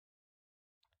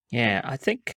 Yeah, I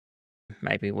think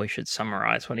maybe we should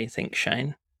summarize. What do you think,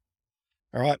 Shane?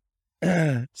 All right.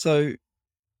 So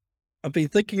I've been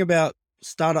thinking about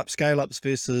startup scale-ups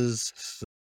versus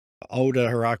older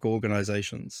hierarchical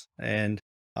organizations. And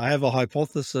I have a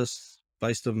hypothesis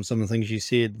based on some of the things you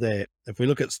said, that if we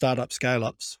look at startup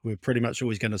scale-ups, we're pretty much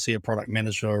always going to see a product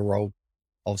manager role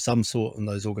of some sort in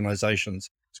those organizations.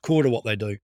 It's core to what they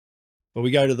do. But we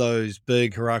go to those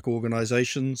big hierarchical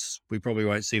organizations, we probably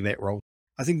won't see that role.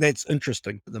 I think that's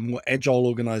interesting. The more agile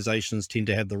organizations tend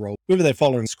to have the role, whether they're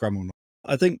following Scrum or not.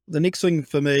 I think the next thing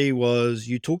for me was,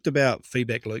 you talked about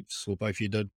feedback loops, or both of you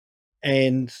did.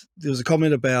 And there was a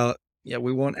comment about, yeah,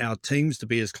 we want our teams to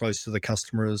be as close to the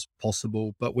customer as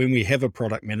possible. But when we have a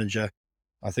product manager,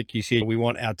 I think you said we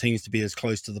want our teams to be as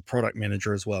close to the product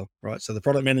manager as well, right? So the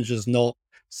product manager is not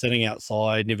sitting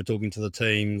outside, never talking to the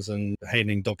teams and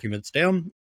handing documents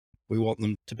down. We want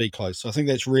them to be close. So I think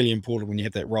that's really important when you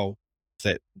have that role,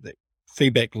 that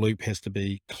feedback loop has to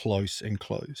be close and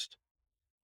closed.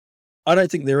 I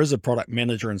don't think there is a product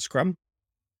manager in Scrum.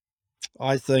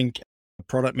 I think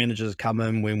product managers come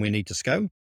in when we need to scale.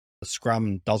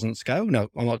 Scrum doesn't scale. No,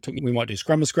 I'm not talking, we might do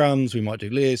Scrum of Scrums, we might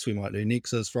do less, we might do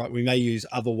Nexus, right? We may use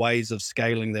other ways of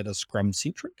scaling that are Scrum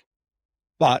centric.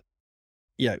 But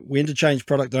yeah, we interchange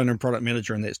product owner and product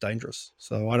manager, and that's dangerous.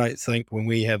 So I don't think when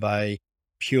we have a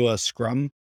pure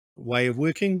Scrum way of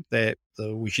working that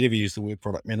we should ever use the word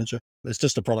product manager. It's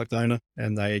just a product owner,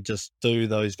 and they just do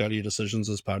those value decisions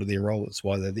as part of their role. That's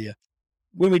why they're there.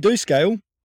 When we do scale,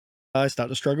 I start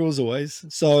to struggle as always.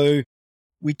 So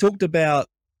we talked about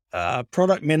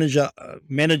product manager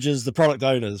manages the product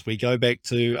owners. We go back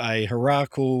to a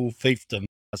hierarchical fiefdom.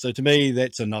 So to me,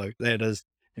 that's a no. That is,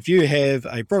 if you have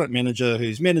a product manager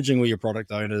who's managing all your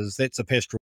product owners, that's a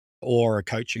pastoral or a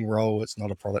coaching role. It's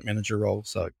not a product manager role.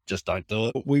 So just don't do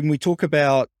it. When we talk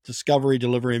about discovery,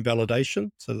 delivery, and validation,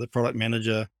 so the product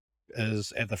manager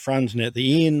is at the front and at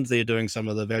the end, they're doing some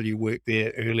of the value work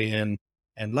there early and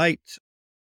late,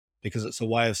 because it's a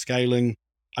way of scaling.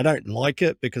 I don't like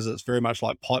it because it's very much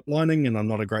like pipelining, and I'm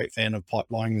not a great fan of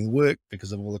pipelining the work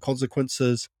because of all the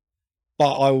consequences.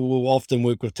 But I will often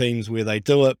work with teams where they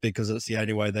do it because it's the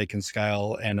only way they can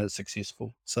scale and it's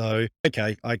successful. So,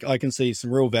 okay, I can see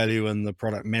some real value in the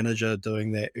product manager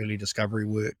doing that early discovery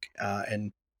work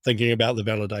and thinking about the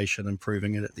validation and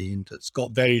proving it at the end. It's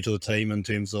got value to the team in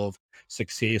terms of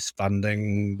success,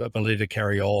 funding, ability to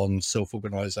carry on,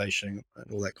 self-organization,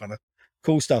 and all that kind of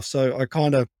cool stuff. So I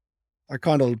kind of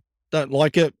don't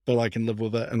like it, but I can live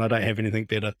with it, and I don't have anything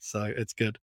better. So it's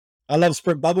good. I love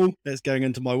Sprint Bubble. That's going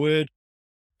into my word.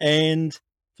 And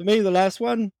for me, the last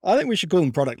one, I think we should call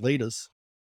them product leaders.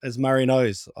 As Murray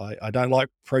knows, I don't like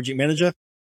project manager.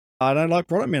 I don't like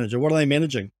product manager. What are they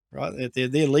managing? right?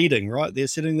 They're leading, right? They're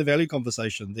setting the value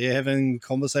conversation. They're having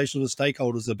conversations with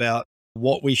stakeholders about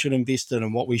what we should invest in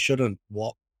and what we shouldn't,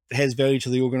 what has value to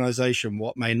the organization,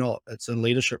 what may not. It's a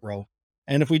leadership role.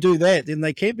 And if we do that, then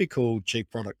they can be called Chief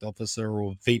Product Officer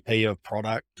or VP of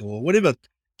Product or whatever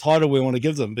title we want to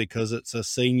give them, because it's a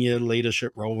senior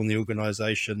leadership role in the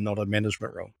organization, not a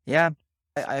management role. Yeah,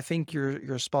 I think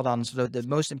you're spot on. So the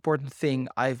most important thing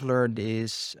I've learned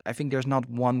is I think there's not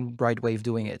one right way of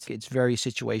doing it. It's very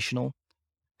situational.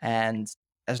 And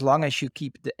as long as you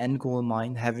keep the end goal in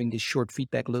mind, having these short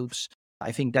feedback loops,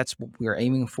 I think that's what we're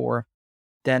aiming for.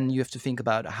 Then you have to think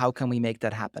about how can we make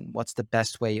that happen? What's the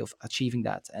best way of achieving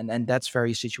that? And that's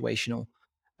very situational.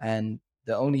 And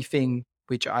the only thing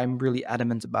which I'm really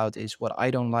adamant about is what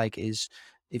I don't like is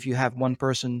if you have one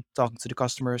person talking to the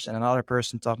customers and another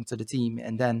person talking to the team,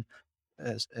 and then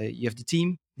you have the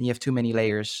team and you have too many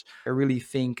layers. I really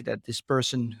think that this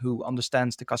person who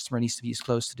understands the customer needs to be as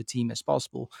close to the team as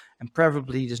possible. And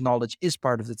preferably this knowledge is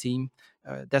part of the team.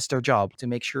 That's their job, to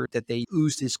make sure that they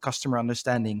ooze this customer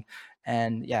understanding.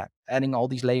 And yeah, adding all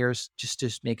these layers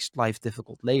just makes life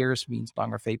difficult. Layers means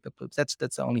longer feedback loops. That's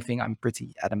the only thing I'm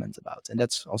pretty adamant about. And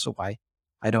that's also why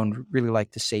I don't really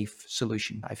like the SAFe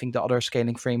solution. I think the other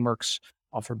scaling frameworks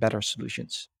offer better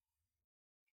solutions.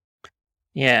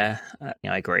 Yeah,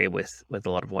 I agree with a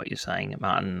lot of what you're saying,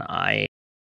 Martin. I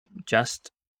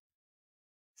just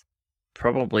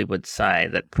probably would say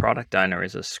that product owner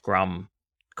is a Scrum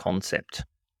concept,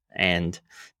 and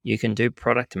you can do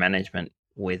product management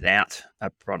without a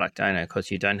product owner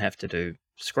because you don't have to do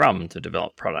Scrum to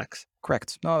develop products.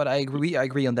 Correct. No, but I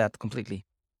agree on that completely.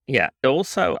 Yeah.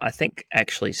 Also, I think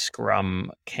actually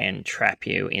Scrum can trap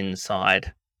you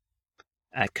inside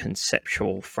a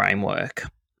conceptual framework,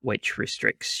 which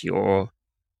restricts your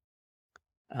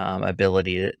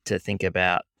ability to think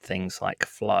about things like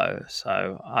flow.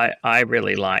 So I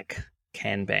really like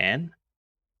Kanban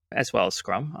as well as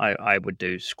Scrum. I would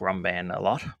do Scrumban a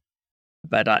lot.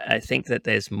 But I think that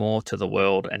there's more to the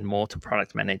world and more to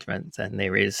product management than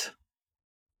there is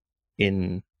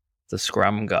in the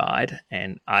Scrum guide.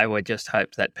 And I would just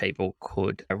hope that people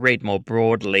could read more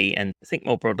broadly and think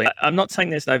more broadly. I'm not saying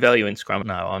there's no value in Scrum.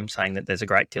 No, I'm saying that there's a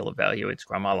great deal of value in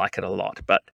Scrum. I like it a lot.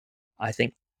 But I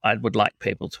think I would like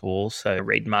people to also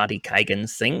read Marty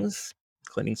Kagan's things,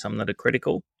 including some that are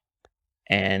critical,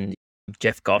 and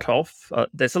Jeff Gotthoff.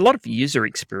 There's a lot of user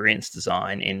experience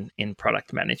design in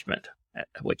product management,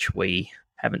 which we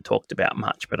haven't talked about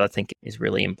much, but I think is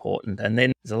really important. And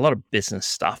then there's a lot of business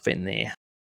stuff in there,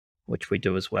 which we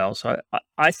do as well. So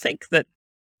I think that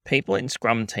people in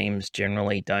Scrum teams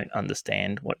generally don't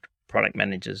understand what product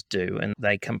managers do, and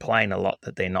they complain a lot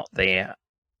that they're not there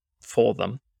for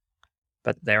them,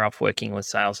 but they're off working with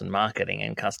sales and marketing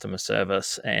and customer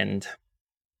service, and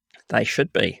they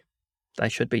should be. They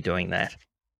should be doing that.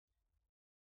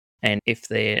 And if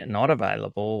they're not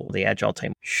available, the Agile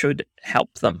team should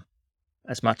help them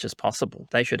as much as possible.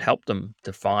 They should help them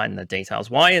define the details.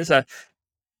 Why is a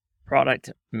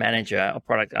product manager or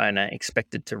product owner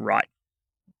expected to write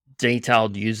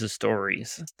detailed user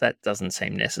stories? That doesn't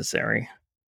seem necessary.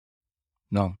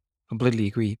 No, completely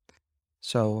agree.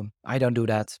 So I don't do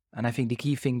that. And I think the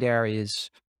key thing there is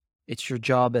it's your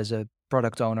job as a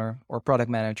product owner or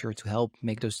product manager to help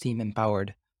make those team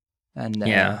empowered. And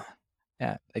Yeah.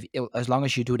 as long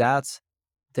as you do that,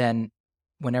 then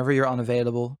whenever you're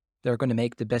unavailable, they're going to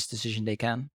make the best decision they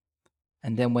can.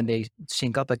 And then when they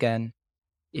sync up again,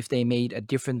 if they made a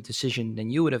different decision than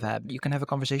you would have had, you can have a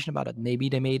conversation about it. Maybe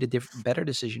they made a better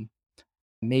decision.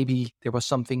 Maybe there was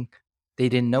something they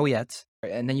didn't know yet.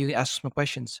 And then you ask some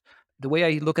questions. The way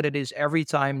I look at it is every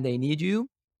time they need you,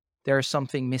 there's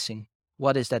something missing.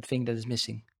 What is that thing that is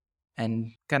missing?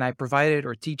 And can I provide it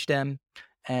or teach them?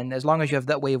 And as long as you have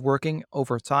that way of working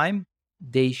over time,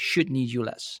 they should need you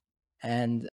less.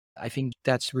 And I think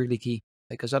that's really key,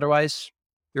 because otherwise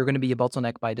you're going to be a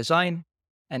bottleneck by design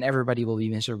and everybody will be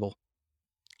miserable.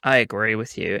 I agree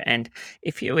with you. And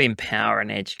if you empower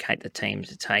and educate the team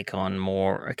to take on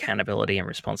more accountability and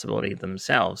responsibility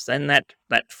themselves, then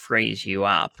that frees you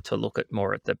up to look at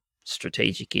more at the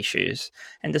strategic issues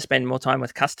and to spend more time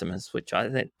with customers, which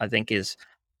I think is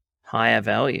higher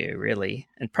value, really,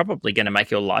 and probably going to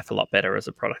make your life a lot better as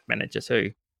a product manager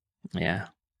too. Yeah.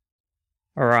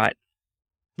 All right.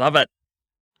 Love it.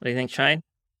 What do you think, Shane?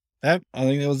 I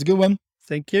think that was a good one.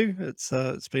 Thank you.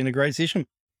 It's been a great session.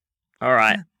 All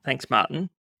right. Thanks, Martin.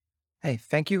 Hey,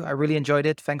 thank you. I really enjoyed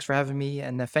it. Thanks for having me,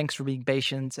 and thanks for being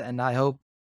patient. And I hope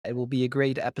it will be a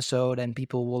great episode and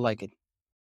people will like it.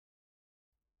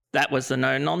 That was the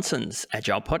No Nonsense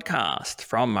Agile podcast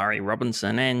from Murray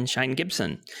Robinson and Shane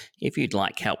Gibson. If you'd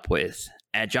like help with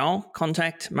Agile,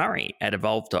 contact Murray at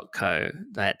evolve.co.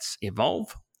 That's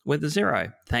evolve with a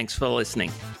 0. Thanks for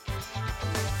listening.